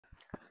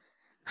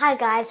Hi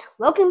guys,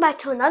 welcome back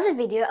to another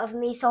video of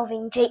me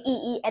solving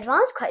JEE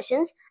Advanced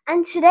questions,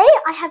 and today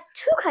I have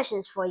two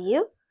questions for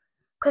you,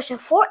 question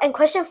 4 and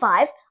question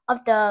 5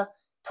 of the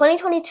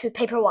 2022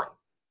 paper 1.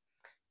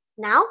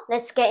 Now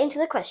let's get into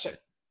the question.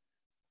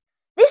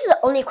 This is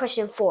only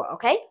question 4,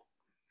 okay?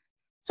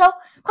 So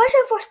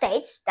question 4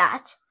 states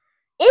that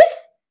if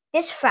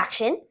this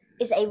fraction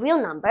is a real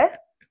number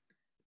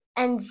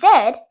and z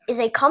is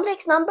a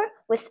complex number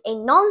with a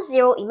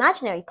non-zero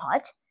imaginary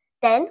part,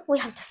 then we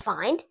have to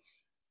find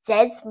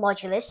z's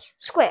modulus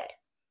squared.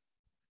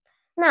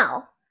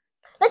 Now,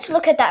 let's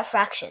look at that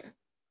fraction.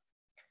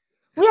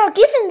 We are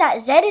given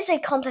that z is a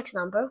complex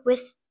number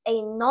with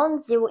a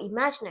non-zero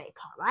imaginary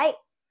part, right?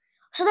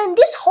 So then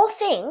this whole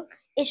thing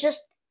is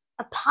just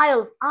a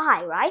pile of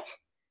I, right?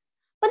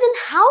 But then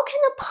how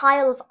can a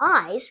pile of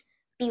i's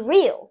be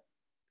real?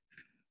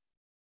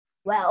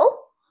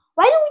 Well,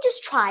 why don't we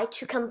just try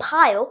to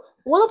compile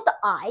all of the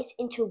i's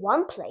into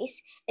one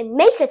place and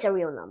make it a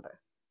real number?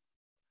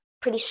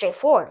 Pretty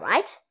straightforward,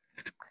 right?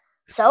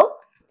 So,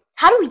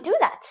 how do we do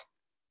that?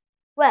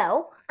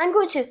 Well, I'm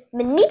going to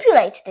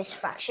manipulate this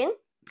fraction,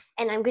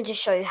 and I'm going to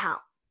show you how.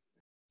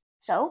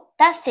 So,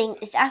 that thing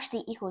is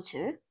actually equal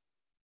to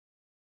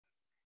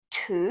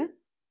 2.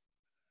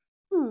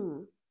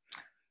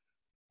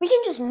 We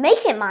can just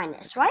make it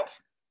minus, right?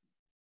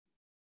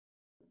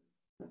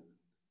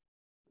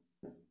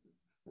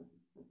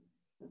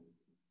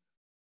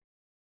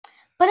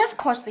 But of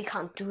course we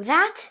can't do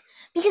that,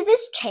 because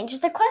this changes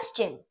the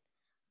question.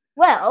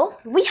 Well,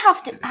 we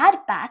have to add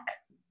back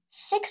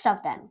 6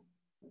 of them,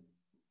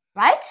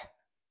 right?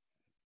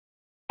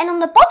 And on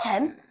the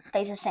bottom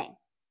stays the same.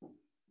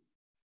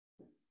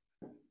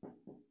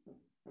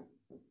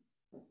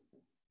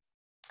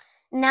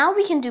 Now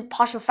we can do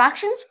partial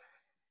fractions,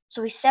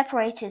 so we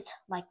separate it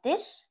like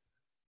this.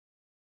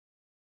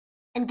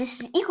 And this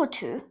is equal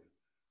to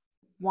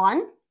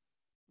 1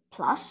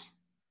 plus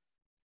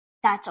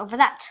that over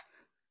that.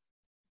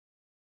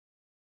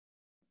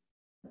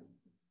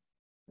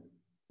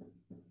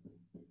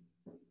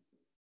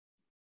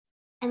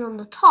 And on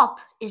the top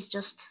is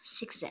just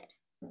 6z.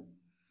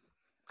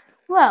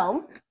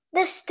 Well,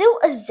 there's still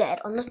a z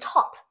on the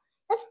top.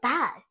 That's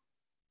bad.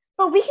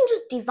 But we can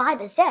just divide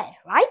a z,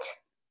 right?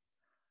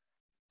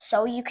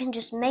 So you can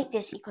just make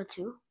this equal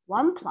to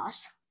 1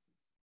 plus,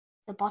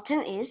 the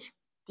bottom is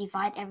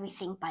divide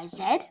everything by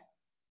z,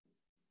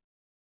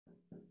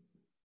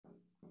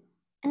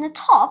 and the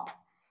top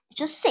is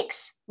just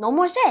 6, no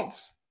more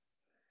z's.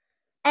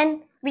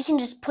 And we can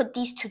just put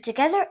these two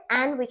together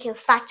and we can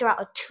factor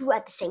out a 2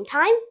 at the same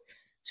time.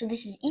 So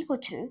this is equal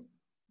to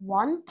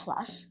 1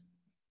 plus,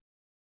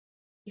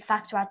 you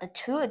factor out the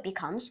 2, it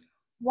becomes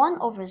 1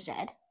 over z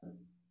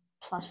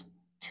plus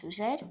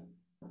 2z.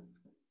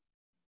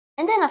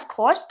 And then of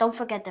course, don't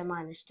forget the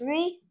minus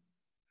 3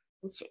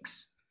 and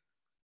 6.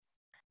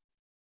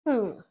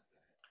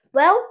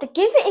 Well, the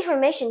given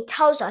information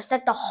tells us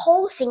that the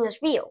whole thing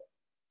is real.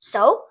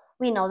 So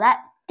we know that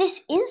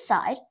this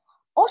inside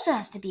also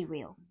has to be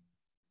real.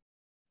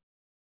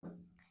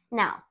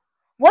 Now,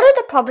 what are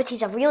the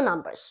properties of real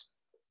numbers?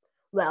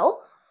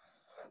 Well,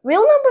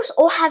 real numbers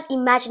all have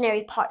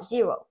imaginary part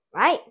 0,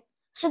 right?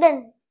 So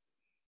then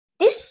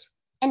this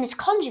and its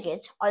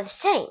conjugates are the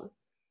same.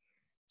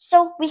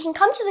 So we can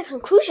come to the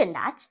conclusion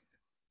that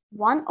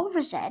 1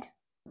 over z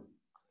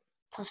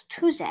plus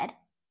 2z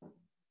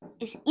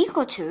is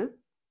equal to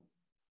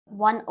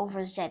 1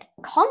 over z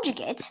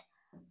conjugate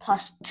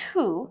plus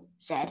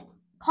 2z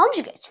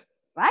conjugate,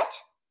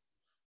 right?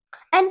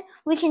 And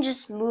we can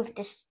just move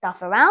this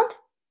stuff around.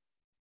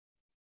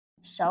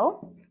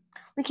 So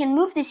we can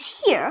move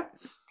this here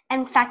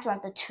and factor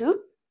out the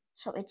 2.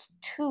 So it's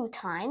 2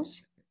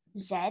 times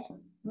z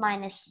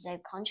minus z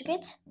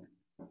conjugate.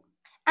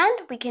 And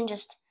we can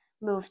just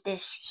move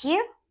this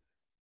here.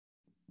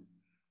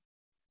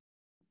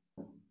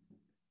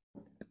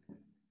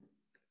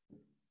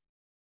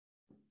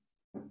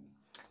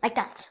 Like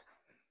that.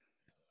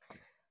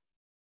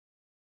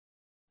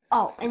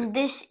 Oh, and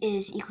this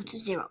is equal to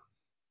 0.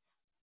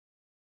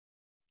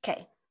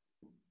 Okay.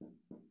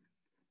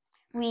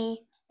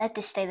 We let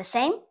this stay the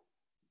same.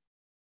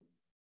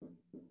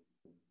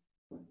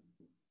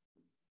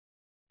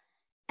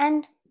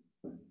 And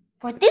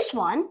for this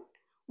one,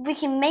 we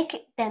can make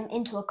them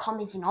into a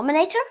common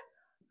denominator,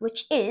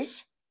 which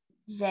is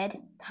z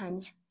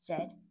times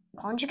z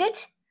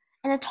conjugate.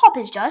 And the top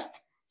is just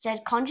z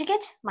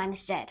conjugate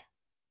minus z.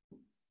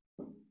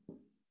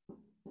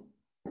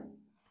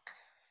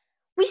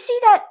 We see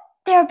that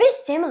they're a bit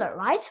similar,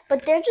 right?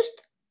 But they're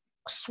just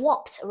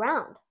swapped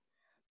around.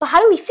 But how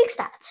do we fix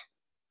that?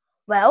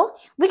 Well,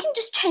 we can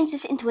just change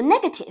this into a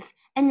negative,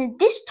 and then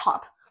this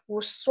top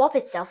will swap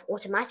itself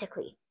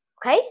automatically,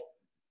 okay?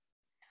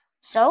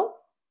 So,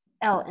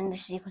 and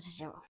this is equal to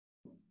 0.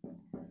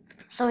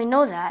 So we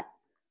know that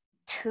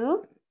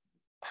 2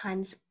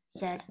 times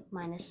z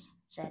minus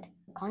z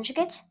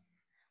conjugate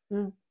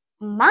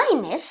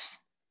minus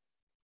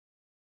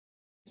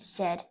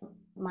z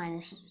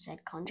minus z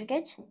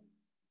conjugate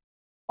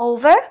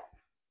over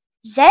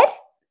z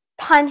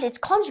times its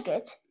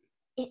conjugate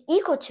is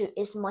equal to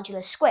its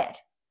modulus squared,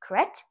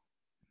 correct?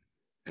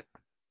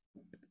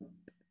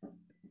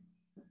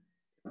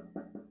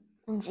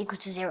 And it's equal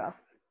to 0.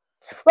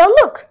 Well,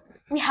 look,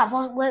 we have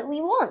what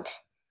we want,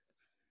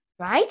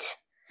 right?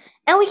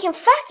 And we can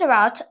factor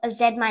out a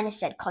z minus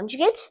z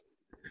conjugate.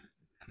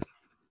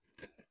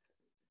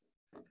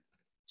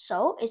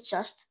 So it's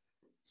just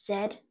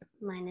z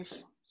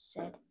minus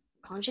z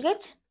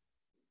conjugate.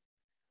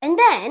 And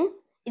then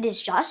it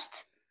is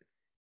just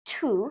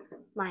 2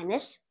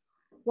 minus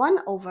 1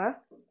 over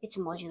its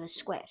modulus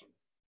squared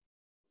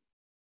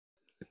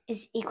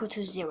is equal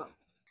to 0.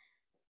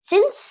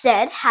 Since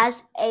z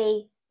has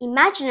an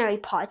imaginary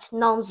part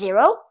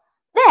non-zero,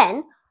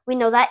 then we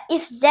know that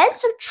if z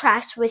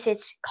subtracts with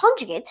its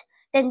conjugate,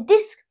 then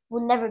this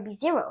will never be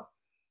 0.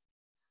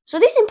 So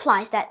this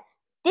implies that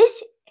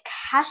this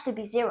has to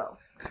be 0,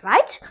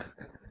 right?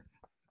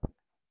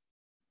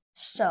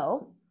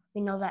 So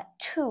we know that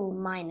 2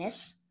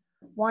 minus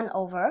 1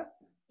 over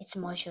its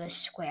modulus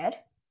squared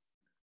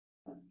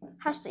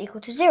has to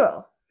equal to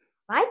 0,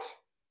 right?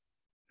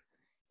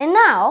 And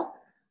now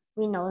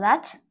we know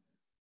that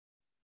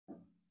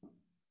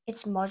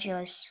its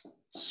modulus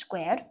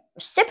squared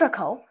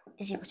reciprocal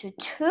is equal to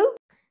 2.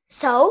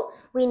 So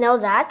we know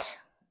that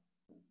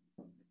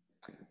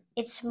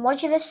its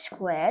modulus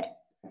squared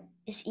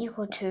is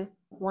equal to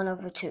 1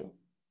 over 2.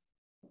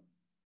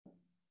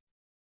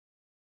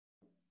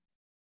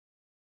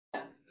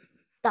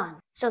 Done.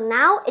 So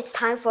now it's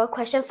time for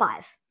question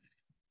 5.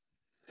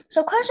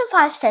 So question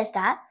 5 says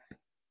that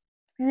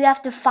you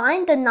have to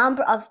find the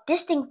number of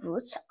distinct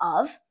roots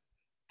of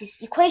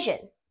this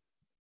equation.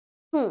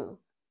 Well,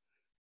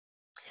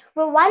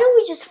 why don't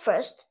we just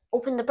first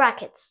open the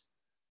brackets?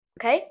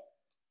 Okay,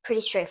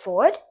 pretty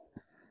straightforward.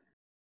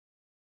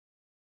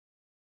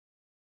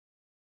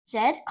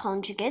 Z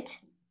conjugate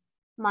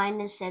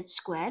minus z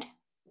squared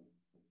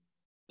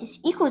is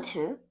equal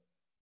to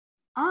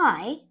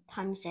I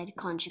times z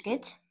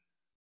conjugate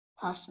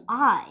plus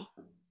I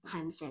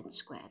times z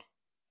squared,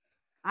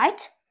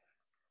 right?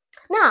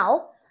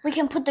 Now, we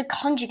can put the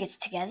conjugates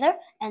together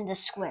and the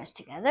squares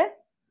together.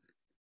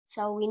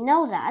 So we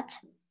know that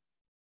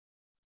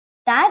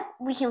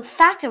we can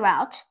factor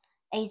out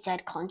a z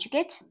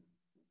conjugate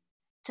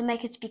to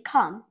make it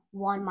become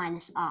 1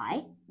 minus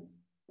I.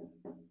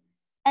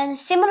 And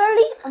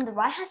similarly, on the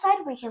right-hand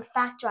side, we can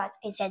factor out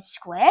a z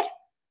squared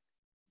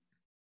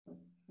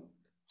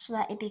so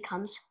that it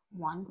becomes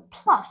 1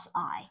 plus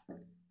I.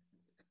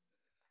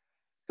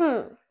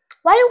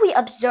 Why don't we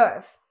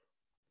observe?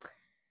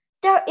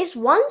 There is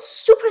one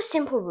super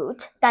simple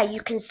root that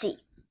you can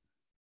see.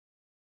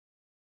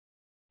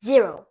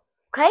 0,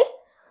 okay?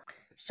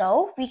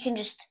 So we can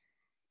just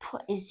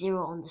put a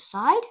 0 on the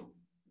side.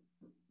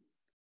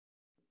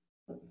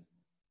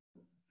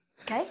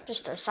 Okay,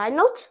 just a side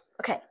note.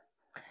 Okay,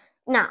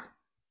 now,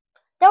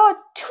 there are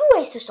 2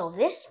 ways to solve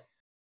this.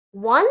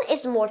 One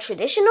is more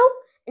traditional,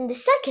 and the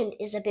second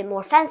is a bit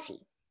more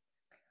fancy.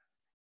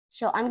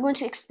 So I'm going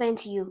to explain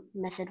to you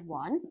method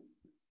 1.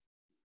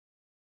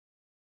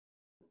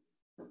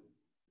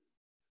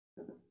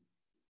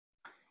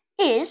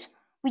 Is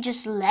we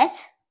just let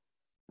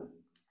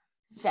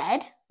z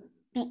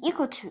be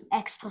equal to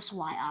x plus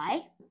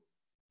yi,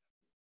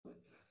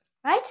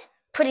 right?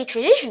 Pretty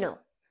traditional.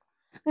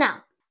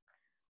 Now,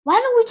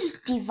 why don't we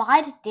just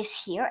divide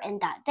this here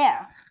and that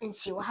there and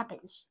see what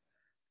happens?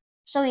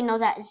 So we know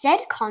that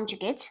z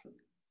conjugate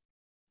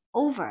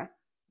over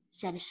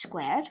z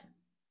squared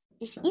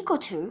is equal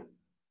to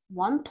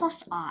 1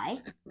 plus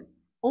I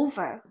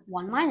over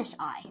 1 minus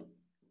I.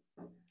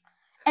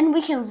 And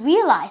we can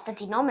realize the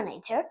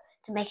denominator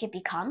to make it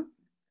become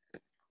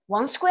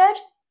 1 squared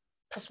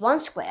plus 1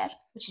 squared,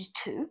 which is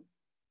 2.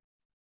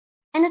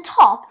 And the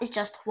top is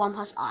just 1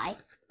 plus I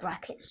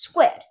bracket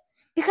squared,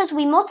 because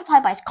we multiply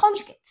by its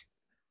conjugate.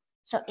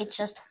 So it's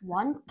just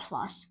 1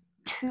 plus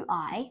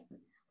 2I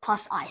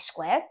plus I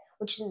squared,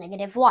 which is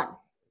negative 1.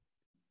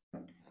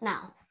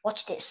 Now,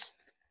 watch this.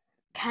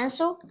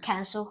 Cancel,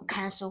 cancel,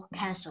 cancel,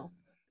 cancel.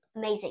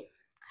 Amazing.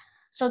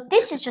 So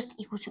this is just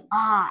equal to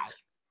I.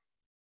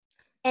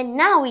 And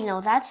now we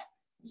know that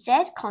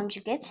z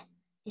conjugate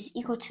is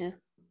equal to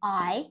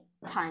I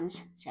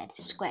times z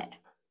squared.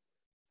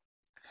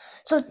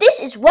 So this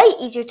is way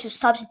easier to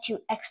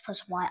substitute x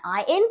plus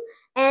yi in.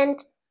 And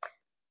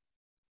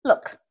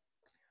look,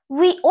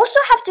 we also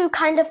have to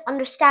kind of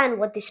understand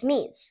what this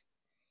means.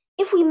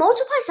 If we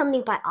multiply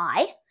something by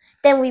I,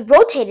 then we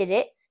rotate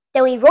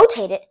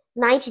it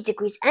 90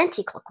 degrees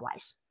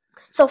anti-clockwise.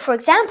 So for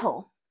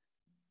example,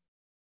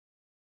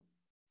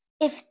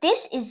 if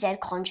this is z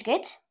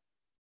conjugate,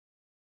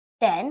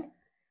 then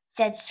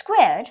z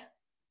squared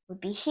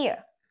would be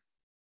here.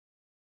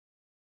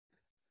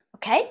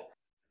 Okay?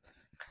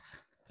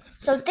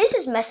 So this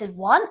is method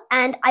 1,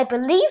 and I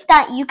believe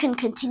that you can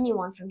continue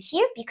on from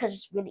here because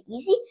it's really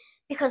easy,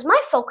 because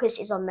my focus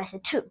is on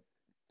method 2.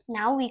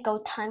 Now we go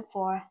time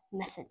for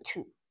method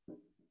 2.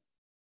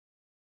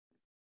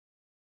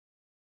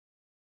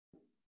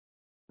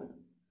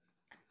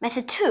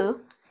 Method 2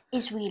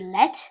 is we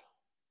let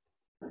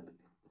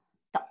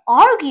the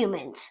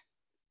argument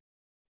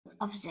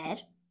of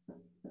z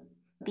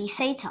be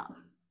theta.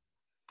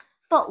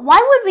 But why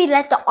would we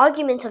let the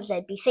argument of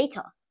z be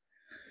theta?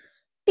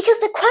 Because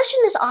the question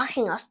is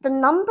asking us the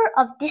number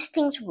of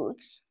distinct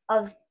roots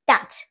of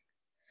that.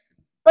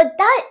 But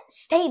that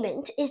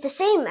statement is the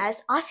same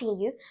as asking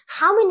you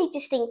how many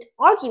distinct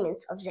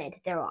arguments of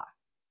z there are,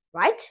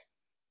 right?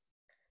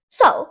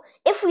 So,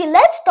 if we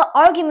let the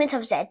argument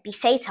of z be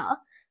theta,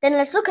 then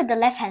let's look at the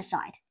left-hand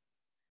side.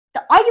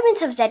 The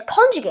argument of z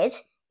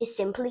conjugate is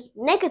simply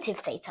negative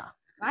theta,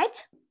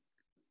 right?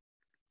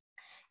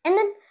 And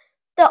then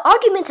the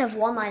argument of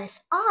 1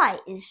 minus I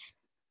is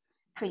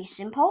pretty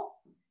simple.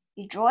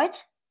 You draw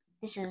it.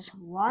 This is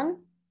 1.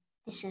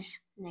 This is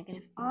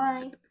negative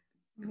I,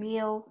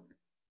 real,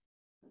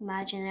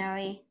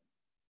 imaginary.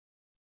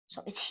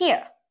 So it's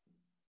here.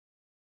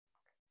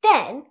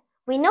 Then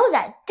we know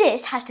that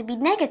this has to be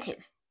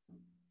negative.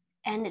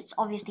 And it's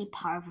obviously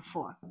pi over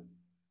 4.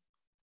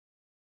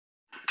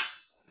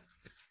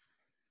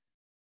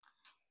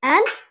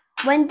 And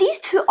when these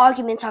two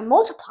arguments are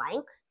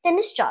multiplying, then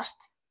it's just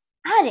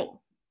adding.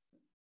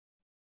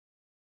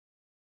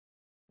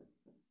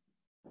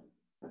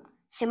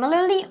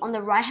 Similarly, on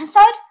the right-hand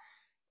side,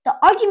 the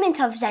argument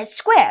of z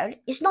squared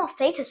is not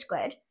theta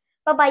squared,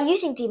 but by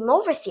using the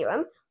Mover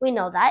theorem, we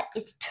know that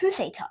it's 2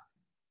 theta.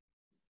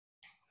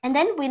 And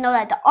then we know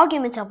that the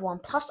argument of 1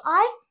 plus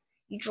I,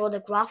 you draw the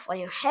graph on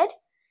your head,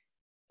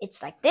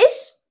 it's like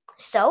this,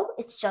 so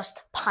it's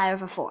just pi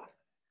over 4.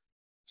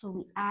 So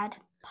we add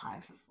pi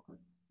over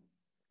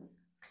 4.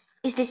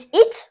 Is this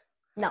it?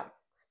 No,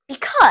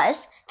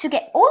 because to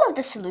get all of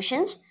the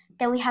solutions,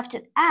 then we have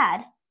to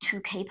add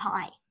 2k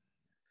pi.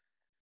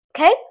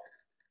 Okay,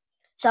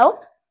 so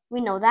we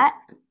know that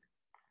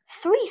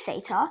 3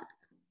 theta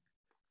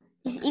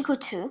is equal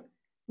to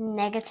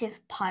negative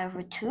pi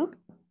over 2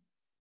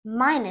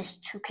 minus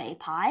 2k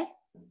pi.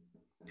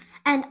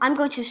 And I'm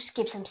going to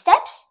skip some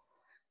steps.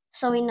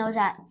 So we know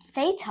that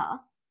theta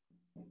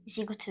is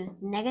equal to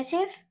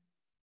negative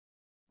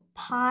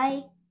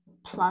pi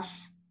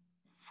plus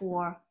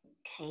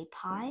 4k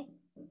pi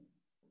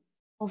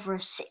over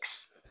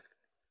 6.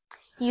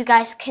 You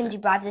guys can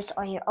derive this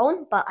on your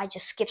own, but I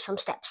just skipped some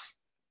steps.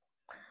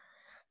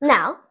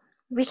 Now,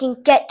 we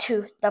can get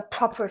to the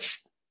proper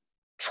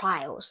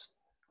trials,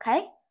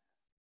 okay?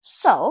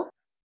 So,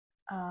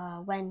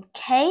 when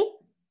k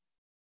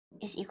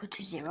is equal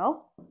to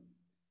 0,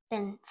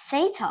 then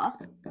theta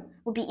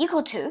will be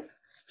equal to,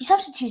 you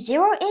substitute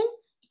 0 in,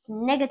 it's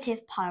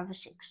negative pi over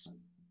 6.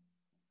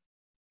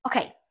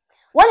 Okay,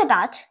 what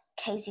about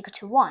k is equal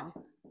to 1?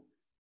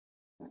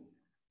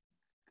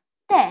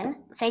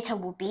 Then theta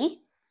will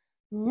be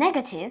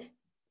negative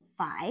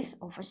 5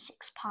 over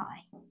 6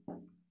 pi.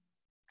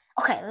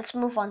 Okay, let's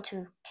move on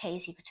to k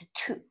is equal to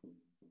 2.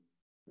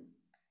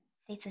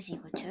 Theta is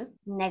equal to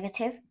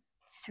negative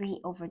 3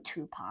 over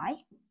 2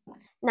 pi.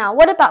 Now,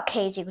 what about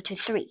k is equal to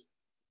 3?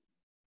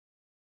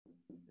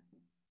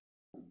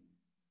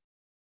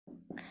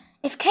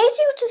 If k is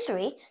equal to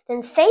 3,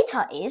 then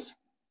theta is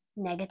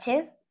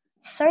negative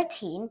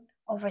 13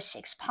 over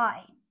 6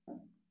 pi.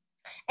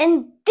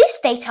 And this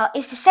theta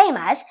is the same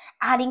as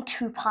adding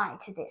 2 pi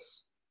to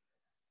this.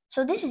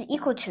 So this is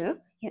equal to,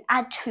 you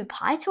add 2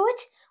 pi to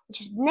it,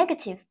 which is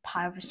negative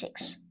pi over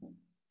 6.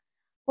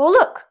 Well,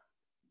 look,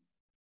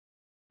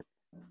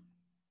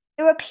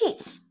 it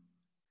repeats.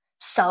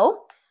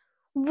 So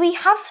we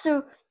have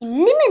to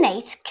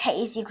eliminate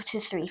k is equal to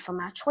 3 from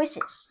our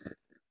choices.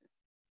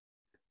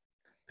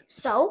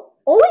 So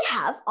all we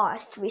have are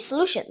 3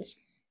 solutions.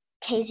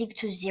 K is equal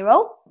to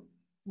 0,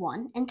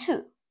 1, and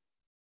 2.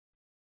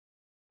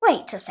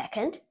 Wait a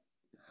second.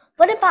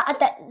 What about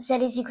that z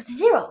is equal to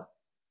 0?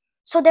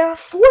 So there are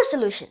 4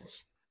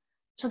 solutions.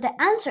 So the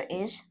answer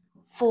is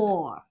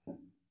 4.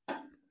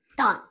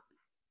 Done.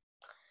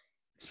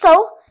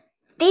 So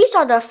these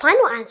are the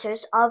final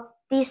answers of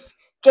this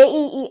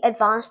JEE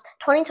Advanced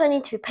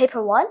 2022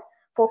 Paper 1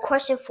 for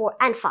question 4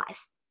 and 5.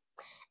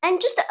 And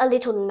just a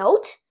little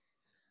note,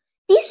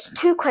 these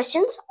 2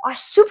 questions are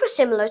super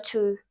similar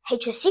to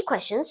HSC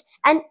questions,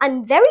 and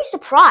I'm very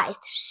surprised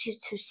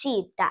to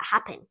see that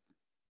happen.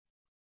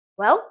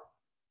 Well,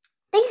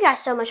 thank you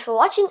guys so much for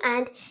watching,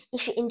 and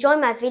if you enjoy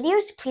my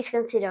videos, please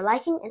consider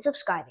liking and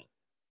subscribing.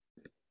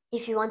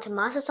 If you want to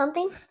master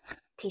something,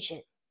 teach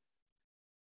it.